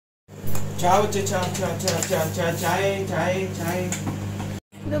চা হচ্ছে, চা চা চা চা চা চাই চাই চাই।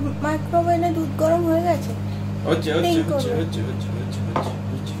 মাইক্রোওয়েভে দুধ গরম হয়ে গেছে। হচ্ছে হচ্ছে হচ্ছে হচ্ছে হচ্ছে হচ্ছে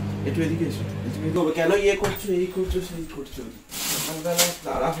হচ্ছে। একটু এদিকে এসো। কেন ইয়ে করছো, এই করছো, সেই করছো? সকালবেলা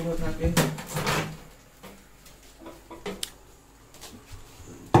তাড়াহুড়ো থাকে।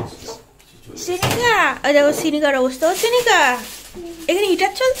 সিনিকা, দেখো সিনিকার অবস্থা। ও সিনিকা, এখানে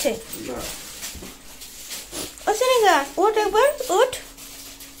হিটার চলছে। ও সিনিকা, ওঠ একবার, ওঠ।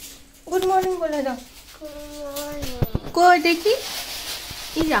 গুড মর্নিং বলে দাও। কই দেখি।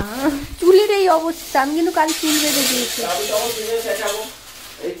 ইয়া, চুলের এই অবস্থা। আমি কিন্তু কাল চুল বেঁধে দিয়েছি।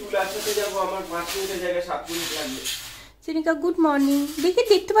 সিনিকা গুড মর্নিং। দেখি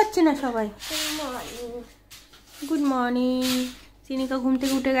দেখতে পাচ্ছে না সবাই। Good morning. সিনিকা ঘুম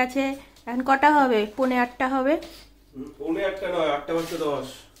থেকে উঠে গেছে। এখন কটা হবে? 7:45 হবে। 7:45 নয়, 8:10।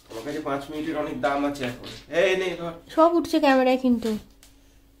 আমার কাছে 5 মিনিটের অনেক দাম আছে এখন। এই নে ধর। সব উঠছে ক্যামেরায় কিন্তু।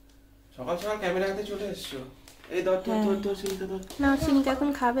 সকাল সকাল ক্যামেরা হাতে চলে এসছো। এই ধর ধর ধর সিনিকা ধর। না সিনিকা এখন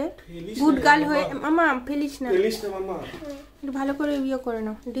খাবে। গুড গার্ল হয়ে মামা ফেলিস না। ফেলিস না মামা। একটু ভালো করে ইয়ে করে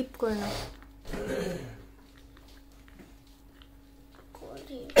নাও, ডিপ করে নাও।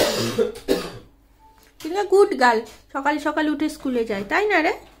 সিনিকা গুড গার্ল। সকাল সকাল উঠে স্কুলে যায়, তাই না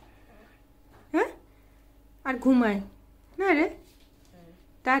রে? হ্যাঁ, আর ঘুমায় না রে?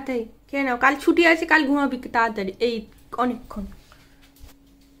 তাড়াতাড়ি খেয়ে নাও, কাল ছুটি আছে, কাল ঘুমাবি তাড়াতাড়ি। এই অনেকক্ষণ।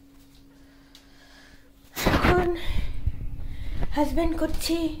 এখন হাজবেন্ড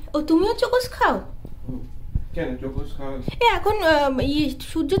করছে। ও তুমিও চোকস খাও? কেন চোকস খাও? এখন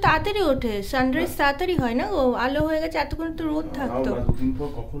সূর্য তাড়াতাড়ি ওঠে, সানরাইজ তাড়াতাড়ি হয় না। ও আলো হয়ে গেছে, এতক্ষণ তো রোদ থাকতো।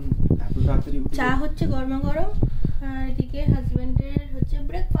 চা হচ্ছে গরমা গরম, আর এদিকে হাজবেন্ডের হচ্ছে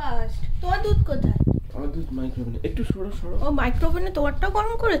ব্রেকফাস্ট। তোমার দুধ কোথায়? আমার দুধ মাইক্রোওভেনে। একটু সরো সরো। ও মাইক্রোওভেনে তোমারটাও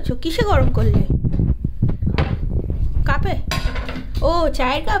গরম করেছো? কিসে গরম করলে? কাপে? ও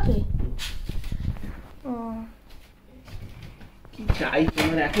চায়ের কাপে। ও কি চাই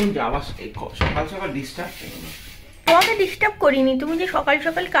তোমার এখন যাওয়া? সকাল সকাল ডিস্টার্ব। তোমাকে ডিস্টার্ব করিনি, তুমি যে সকাল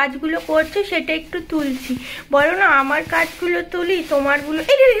সকাল কাজগুলো করছো সেটা একটু তুলছি। বলো না আমার কাজগুলো তুলি, তোমারগুলো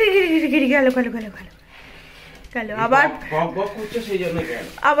এই গেল গেল গেল গেল গেল। আবার সেই জন্য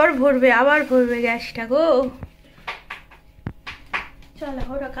আবার ভরবে গ্যাসটা গো। চলো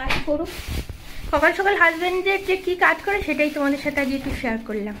ওরা কাজ করুক। সকাল সকাল হাজবেন্ডের যে কি কাজ করে সেটাই তোমাদের সাথে আজকে একটু শেয়ার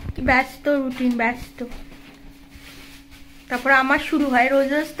করলাম। কি ব্যস্ত রুটিন, ব্যস্ত। তারপর আমার শুরু হয় রোজ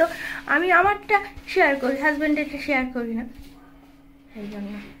রোজ, তো আমি আমারটা শেয়ার করি, হাজবেন্ডেরটা শেয়ার করি না, সেই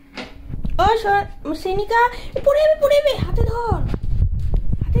জন্য। ও সিনিকা, পড়ে যাবে, হাতে ধর।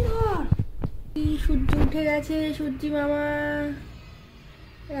 সূর্য উঠে গেছে, সূর্যি মামা।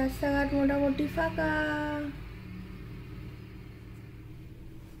 রাস্তাঘাট মোটামুটি ফাঁকা।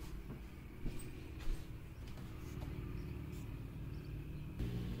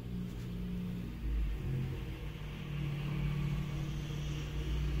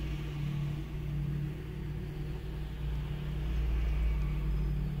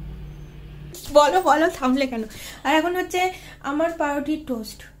 বলো থামলে কেন? আর এখন হচ্ছে আমার পাউরুটির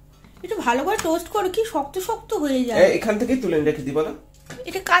টোস্ট। একটু ভালো করে টোস্ট করো, কি শক্ত শক্ত হয়ে যায়। এখান থেকে তুলে রেখে দিই বলো।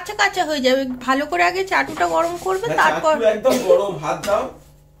 এটা কাঁচা কাঁচা হয়ে যাবে। ভালো করে আগে চাটুটা গরম করবে, তারপর একদম গরম ভাত দাও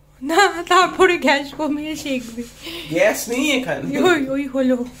না, তারপরে গ্যাস কমিয়ে শেখবে। গ্যাস নেই এখানে। ওই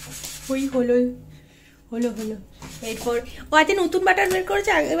হলো এরপর ও আজকে নতুন বাটার বের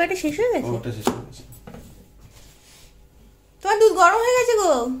করেছে, আগের বাটা শেষ হয়ে গেছে। ওটা শেষ হয়ে গেছে। তোমার দুধ গরম হয়ে গেছে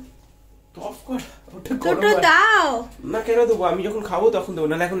গো। ছোট দাও না। কেন দেবো? আমি যখন খাবো তখন দেবো,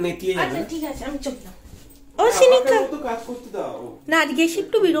 না এখন নেতিয়ে যাবে। আচ্ছা ঠিক আছে, আমি চললাম। ও সিনিকা কাজ করতে দাও না, আজকে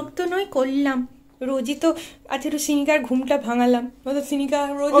একটু বিরক্ত নয় করলাম। রোজই তো আজকে একটু সিনিকার ঘুমটা ভাঙালাম। সিনিকা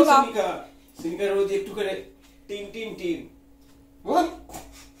রোজই সিনিকা রোজ একটু করে টিন টিন টিন।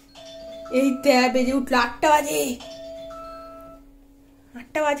 এই বেজে উঠলো 8টা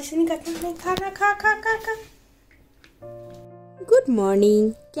বাজে। সিনিকা খা। গুড মর্নিং,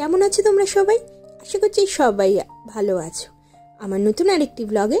 কেমন আছো তোমরা সবাই? আশা করছি সবাই ভালো আছো। আমার নতুন আরেকটি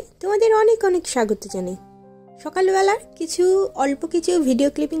ব্লগে তোমাদের অনেক অনেক স্বাগত জানাই। সকালবেলার অল্প কিছু ভিডিও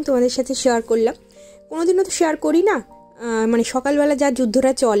ক্লিপিং তোমাদের সাথে শেয়ার করলাম। কোনোদিনও তো শেয়ার করি না। মানে সকালবেলা যা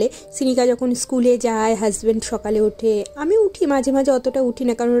যুদ্ধটা চলে, সিনিকা যখন স্কুলে যায়, হাজব্যান্ড সকালে ওঠে, আমি উঠি মাঝে মাঝে, অতটা উঠি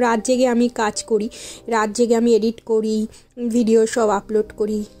না, কারণ রাত জেগে আমি কাজ করি, রাত জেগে আমি এডিট করি, ভিডিও সব আপলোড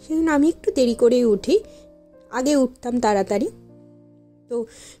করি, সেজন্য আমি একটু দেরি করেই উঠি। আগে উঠতাম তাড়াতাড়ি। তো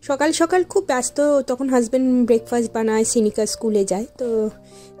সকাল সকাল খুব ব্যস্ত, তখন হাজব্যান্ড ব্রেকফাস্ট বানায়, সিনিকা স্কুলে যায়, তো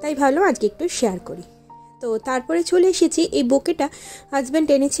তাই ভাবলাম আজকে একটু শেয়ার করি। তো তারপরে চলে এসেছি। এই বোকেটা হাজব্যান্ড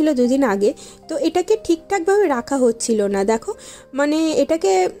এনেছিল 2 দিন আগে, তো এটাকে ঠিকঠাকভাবে রাখা হচ্ছিল না। দেখো মানে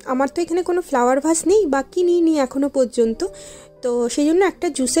এটাকে, আমার তো এখানে কোনো ফ্লাওয়ার ভাস নেই বা কিনিনি এখনও পর্যন্ত, তো সেই জন্য একটা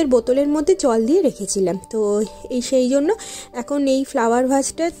জুসের বোতলের মধ্যে জল দিয়ে রেখেছিলাম। তো সেই জন্য এখন এই ফ্লাওয়ার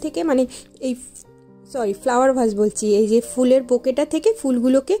ভাসটার থেকে মানে এই ফ্লাওয়ার ভাস বলছি, এই যে ফুলের বোকেটা থেকে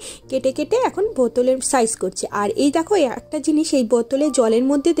ফুলগুলোকে কেটে কেটে এখন বোতলের সাইজ করছে। আর এই দেখো একটা জিনিস এই বোতলে জলের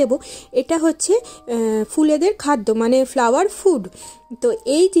মধ্যে দেব, এটা হচ্ছে ফুলেদের খাদ্য মানে ফ্লাওয়ার ফুড। তো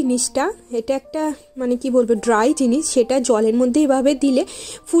এই জিনিসটা, এটা একটা মানে কি বলবো ড্রাই জিনিস, সেটা জলের মধ্যে এভাবে দিলে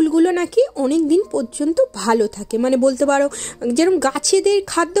ফুলগুলো নাকি অনেক দিন পর্যন্ত ভালো থাকে। মানে বলতে পারো যেরকম গাছেদের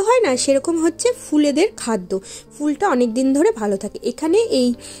খাদ্য হয় না, সেরকম হচ্ছে ফুলেদের খাদ্য, ফুলটা অনেক দিন ধরে ভালো থাকে। এখানে এই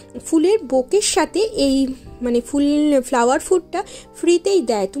ফুলের বোকের সাথে এই মানে ফ্লাওয়ার ফুডটা ফ্রিতেই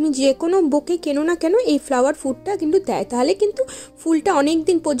দেয়। তুমি যে কোনো বোকে কেনো না কেন এই ফ্লাওয়ার ফুডটা কিন্তু দেয়, তাহলে কিন্তু ফুলটা অনেক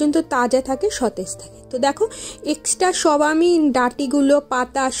দিন পর্যন্ত তাজা থাকে, সতেজ থাকে। তো দেখো এক্সট্রা সব আমি ডাঁটিগুলো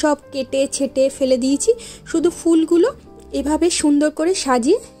পাতা সব কেটে ছেটে ফেলে দিয়েছি, শুধু ফুলগুলো এভাবে সুন্দর করে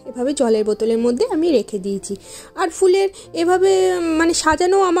সাজিয়ে এভাবে জলের বোতলের মধ্যে আমি রেখে দিয়েছি। আর ফুলের এভাবে মানে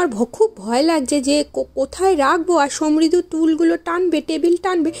সাজানো আমার খুব ভয় লাগছে যে কোথায় রাখবো, আর সমৃদ্ধ টুলগুলো টানবে, টেবিল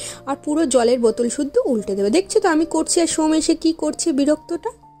টানবে, আর পুরো জলের বোতল শুদ্ধ উল্টে দেবে। দেখছো তো আমি করছি, আর সোম এসে কী করছে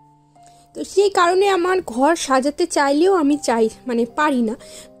বিরক্তটা। তো সেই কারণে আমার ঘর সাজাতে চাইলেও আমি মানে পারি না।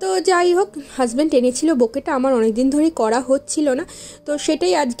 তো যাই হোক, হাজব্যান্ড এনেছিল বোকেটা, আমার অনেক দিন ধরেই করা হচ্ছিল না, তো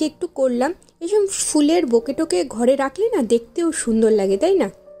সেটাই আজকে একটু করলাম। এইসব ফুলের বোকেটোকে ঘরে রাখলে না দেখতেও সুন্দর লাগে, তাই না?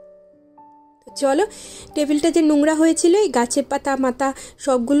 চলো টেবিলটা যে নোংরা হয়েছিল এই গাছের পাতা মাতা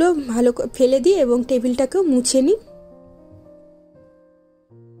সবগুলো ভালো ফেলে দিই এবং টেবিলটাকেও মুছে নিই।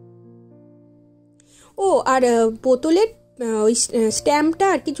 ও আর বোতলের ওই স্ট্যাম্পটা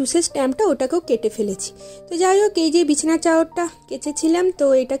আর কি, জুসের স্ট্যাম্পটা ওটাকেও কেটে ফেলেছি। তো যাই হোক, এই যে বিছানার চাদরটা কেচেছিলাম, তো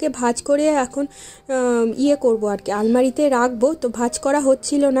এটাকে ভাঁজ করে এখন করব আর কি, আলমারিতে রাখবো। তো ভাঁজ করা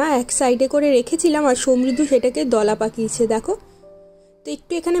হচ্ছিল না, এক সাইডে করে রেখেছিলাম, আর সমৃদ্ধ সেটাকে দলা পাকিয়েছে দেখো। তো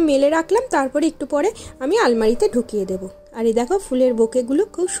একটু এখানে মেলে রাখলাম, তারপরে একটু পরে আমি আলমারিতে ঢুকিয়ে দেব। আর এই দেখো ফুলের বোকেগুলো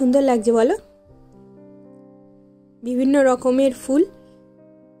খুব সুন্দর লাগছে বলো, বিভিন্ন রকমের ফুল।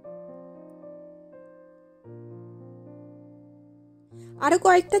 আরও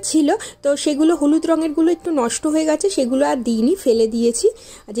কয়েকটা ছিল, তো সেগুলো হলুদ রঙেরগুলো একটু নষ্ট হয়ে গেছে, সেগুলো আর দিইনি, ফেলে দিয়েছি।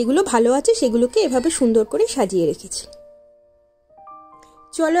 আর যেগুলো ভালো আছে সেগুলোকে এভাবে সুন্দর করে সাজিয়ে রেখেছি।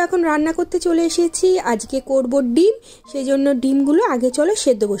 চলো এখন রান্না করতে চলে এসেছি। আজকে করব ডিম, সেই জন্য ডিমগুলো আগে চলো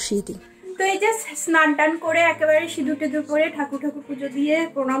সেদ্ধ বসিয়ে দিই। তো এই যে স্নান টান করে একেবারে সিঁদুর টেঁদুর করে ঠাকুর পুজো দিয়ে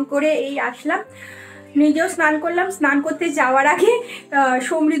প্রণাম করে এই আসলাম, নিজেও স্নান করলাম। স্নান করতে যাওয়ার আগে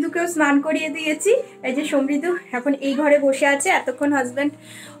সমৃদ্ধকেও স্নান করিয়ে দিয়েছি। এই যে সমৃদ্ধ এখন এই ঘরে বসে আছে, এতক্ষণ হাজব্যান্ড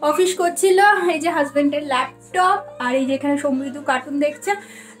অফিস করছিল। এই যে হাজব্যান্ডের ল্যাপটপ, আর এই যে এখানে সমৃদ্ধ কার্টুন দেখছে।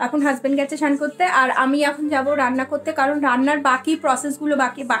 এখন হাজব্যান্ড গেছে স্নান করতে, আর আমি এখন যাব রান্না করতে, কারণ রান্নার বাকি প্রসেসগুলো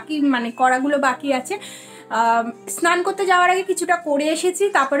বাকি মানে করাগুলো বাকি আছে। স্নান করতে যাওয়ার আগে কিছুটা করে এসেছি,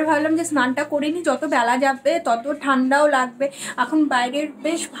 তারপরে ভাবলাম যে স্নানটা করে নিই, যত বেলা যাবে তত ঠান্ডাও লাগবে। এখন বাইরের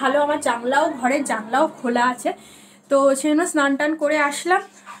বেশ ভালো, আমার জানলাও ঘরের জানলাও খোলা আছে, তো সেজন্য স্নান টান করে আসলাম।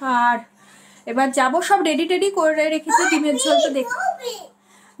 আর এবার যাব, সব রেডি টেডি করে রেখেছি। ডিমের ঝোল তো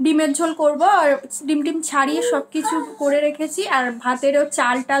ডিমের ঝোল করবো, আর ডিম ছাড়িয়ে সব কিছু করে রেখেছি। আর ভাতেরও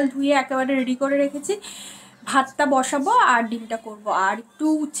চাল টাল ধুয়ে একেবারে রেডি করে রেখেছি। ভাতটা বসাবো আর ডিমটা করব, আর একটু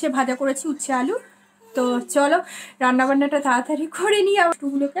উচ্ছে ভাজা করেছি, উচ্ছে আলু। তো চলো রান্নাবান্নাটা তাড়াতাড়ি করে নিই। আর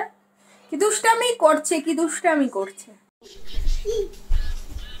টুগুলোকে কি দুষ্টামি করছে।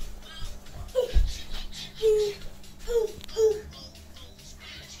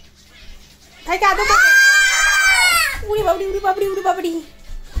 উড়ি বাবরি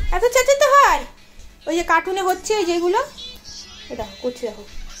এত চেঁচাতে হয়? ওই যে কার্টুনে হচ্ছে ওই যেগুলো এটা করছে, দেখো।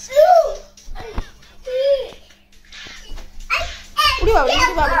 উড়ি বাবরি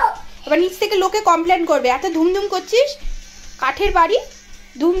এবার নিচ থেকে লোকে কমপ্লেন করবে, এত ধুমধুম করছিস, কাঠের বাড়ি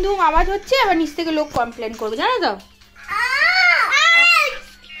ধুমধুম আওয়াজ হচ্ছে, আবার নিচ থেকে লোক কমপ্লেন করবে, জানো তো।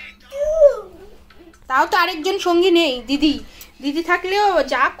 তাও তো আরেকজন সঙ্গী নেই, দিদি থাকলেও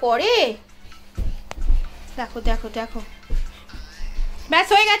যা করে দেখো। ব্যাস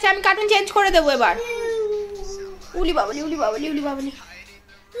হয়ে গেছে, আমি কার্টুন চেঞ্জ করে দেবো এবার। উলি বাবলি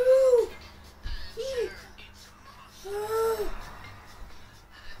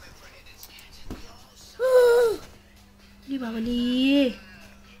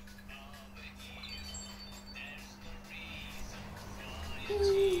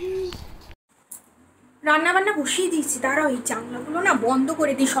রান্নাবান্না বসিয়ে দিয়েছি, তারা ওই জানলাগুলো না বন্ধ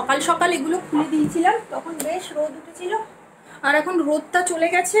করে দিই। সকাল এগুলো খুলে দিয়েছিলাম, তখন বেশ রোদ উঠেছিল, আর এখন রোদটা চলে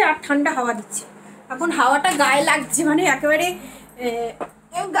গেছে আর ঠান্ডা হাওয়া দিচ্ছে। এখন হাওয়াটা গায়ে লাগছে, মানে একেবারে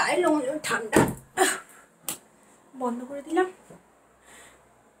গায়ে ঠান্ডা। বন্ধ করে দিলাম।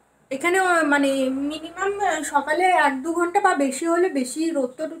 এখানে মানে মিনিমাম সকালে 1-2 ঘন্টা বা বেশি হলে, বেশি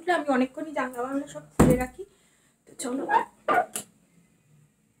রোদ তো উঠলে আমি অনেকক্ষণই জানলা বাংলা সব খুলে রাখি। তো চলো,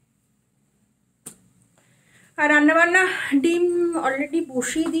 আর রান্নাবান্না ডিম অলরেডি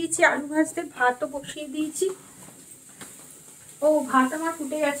বসিয়ে দিয়েছি, আলু ভাজতে, ভাতও বসিয়ে দিয়েছি। ও ভাত আমার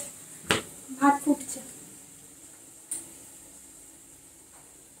ফুটে গেছে, ভাত ফুটছে।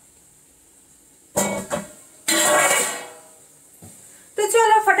 তো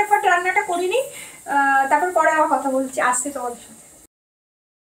চলো ফটাফট রান্নাটা করে নিই, তারপর পরে আবার কথা বলছি আসতে তোমাদের সাথে।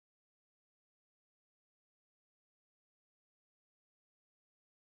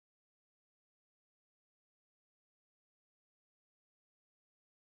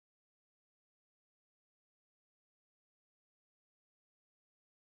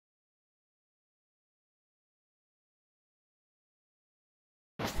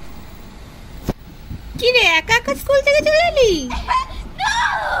 কি রে, একা একা স্কুল থেকে চলে এলি?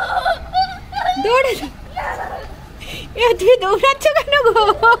 দৌড়ে তুই দৌড়াচ্ছ কেন গো?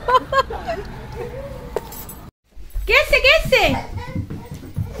 কেসে কেসে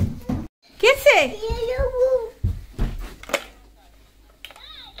কেসে?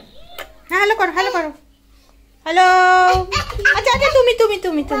 হ্যাঁ হ্যালো করো, হ্যালো করো, হ্যালো। আচ্ছা আচ্ছা, তুমি তুমি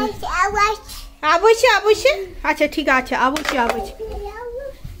তুমি তুমি অবশ্যই অবশ্যই, আচ্ছা ঠিক আছে, অবশ্যই অবশ্যই।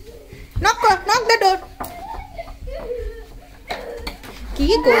 নক কর, নক দ্য ডোর। কি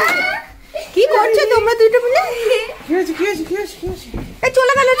করছো, কি করছো তোমরা দুটো মিলে? কি আছে কি আছে কি আছে কি আছে? এ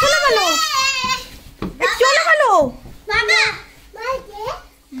চলে গেল, চলে গেল, এ চলে গেল। বাবা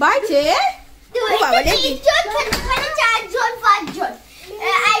বাইছে ও বাবা রে, 3 জন, 4 জন, 5 জন,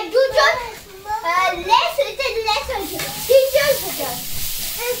 আর 2 জন লেস হয়েছে, 3 জন হয়েছে।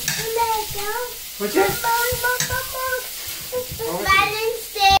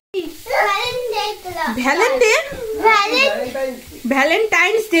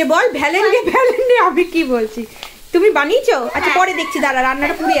 ভ্যালেন্টাইন্স ডে বল, ভ্যালেন্টাইন ডে। আমি কি বলছি, তুমি বানিয়েছো? আচ্ছা পরে দেখছি, দাঁড়া,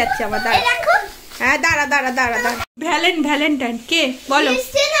 রান্নাটা পুড়ে যাচ্ছে আমার, দাঁড়া। হ্যাঁ দাঁড়া দাঁড়া দাঁড়া দাঁড়া। ভ্যালেন্টাইন কে বলো?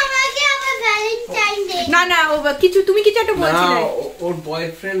 না না, ও কিছু, তুমি কিছু একটা বলছিলে। ওর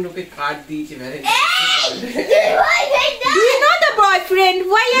বয়ফ্রেন্ড ওকে কার্ড দিয়েছে Valentine. Do you know the boyfriend?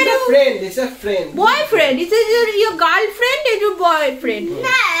 Why are you? Friend, it's a friend. Boyfriend? Is it your girlfriend or your boyfriend?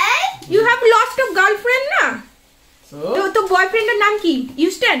 You have lost a girlfriend না? So? তো বয়ফ্রেন্ডের নাম কি?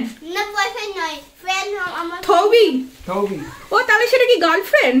 ইউস্টন? না বয়ফ্রেন্ড নয়, friend আমার। থবি? Toby. ও তাহলে সেটা কি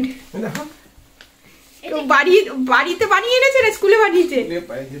গার্লফ্রেন্ড? তো বাড়িতে বানিয়ে এনেছে না স্কুলে বানিয়েছে?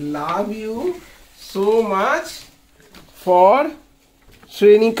 Love you so much for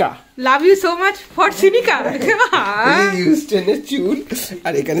Shrenika. Love you so much for Sinika. ইউস্টনের চুল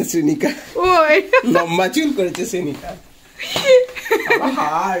আর এখানে শ্রেণিকা, ও লম্বা চুল করেছে শ্রেণিকা।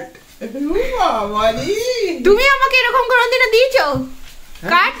 হার্ট। তুমি আমাকে এরকম কোনদিনও দিয়েছো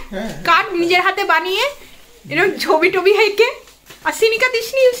কার্ড? কার্ড নিজের হাতে বানিয়ে এরকম ছবি টবি হেঁকে? আর সিনিকা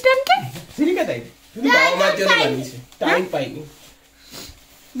দিসনি ইউস্টনকে? শ্রেণিকা তাই বাবা মার জন্য বানিয়েছে, টাইম পাইনি।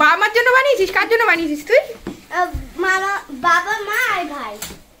 বাবা মার জন্য বানিয়েছিস? কার জন্য বানিয়েছিস তুই? মামা, বাবা, মা আর ভাই।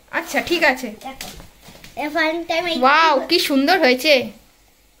 আচ্ছা ঠিক আছে। দেখো ওয়াও কি সুন্দর হয়েছে।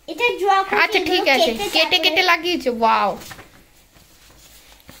 এটা ড্র করে। আচ্ছা ঠিক আছে, কেটে কেটে লাগিয়েছো। Wow.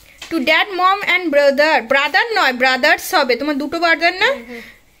 Two dad, mom and brother. Brother নয়, ব্রাদার্স হবে, তোমার দুটো ব্রাদার না?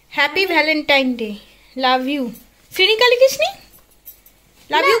 Happy Valentine day, love you. সিনিকা লিখিসনি?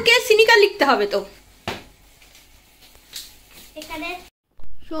 Love you কে সিনিকা লিখতে হবে তো। এখানে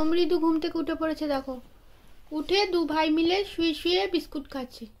সমৃদ্ধ ঘুম থেকে উঠে পড়েছে, দেখো। উঠে দু ভাই মিলে শুয়ে শুয়ে বিস্কুট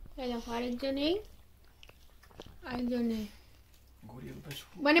খাচ্ছে। এই দেখো, আরেকজন এই, আরেকজন এই,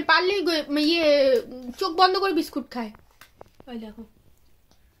 মানে পারলে ইয়ে চোখ বন্ধ করে বিস্কুট খায়। ওই দেখো,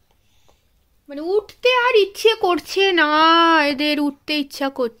 মানে উঠতে আর ইচ্ছে করছে না এদের, উঠতে ইচ্ছা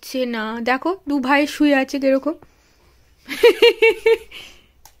করছে না। দেখো দু ভাই শুয়ে আছে কিরকম,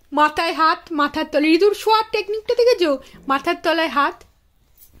 মাথায় হাত, মাথার তলায়। ঋতুর শোয়ার টেকনিকটা দেখেছো? মাথার তলায় হাত।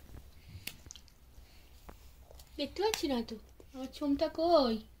 দেখতে পাচ্ছি না তো, আমার চোমটা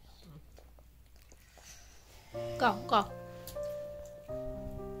কই? কাও কাও,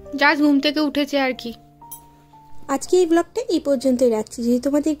 জাস্ট ঘুম থেকে উঠেছে আর কি। আজকে এই ব্লগটা এই পর্যন্তই রাখছি। যদি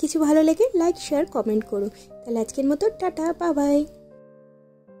তোমাদের কিছু ভালো লাগে লাইক, শেয়ার, কমেন্ট করো। তাহলে আজকের মতো টাটা, বাই বাই।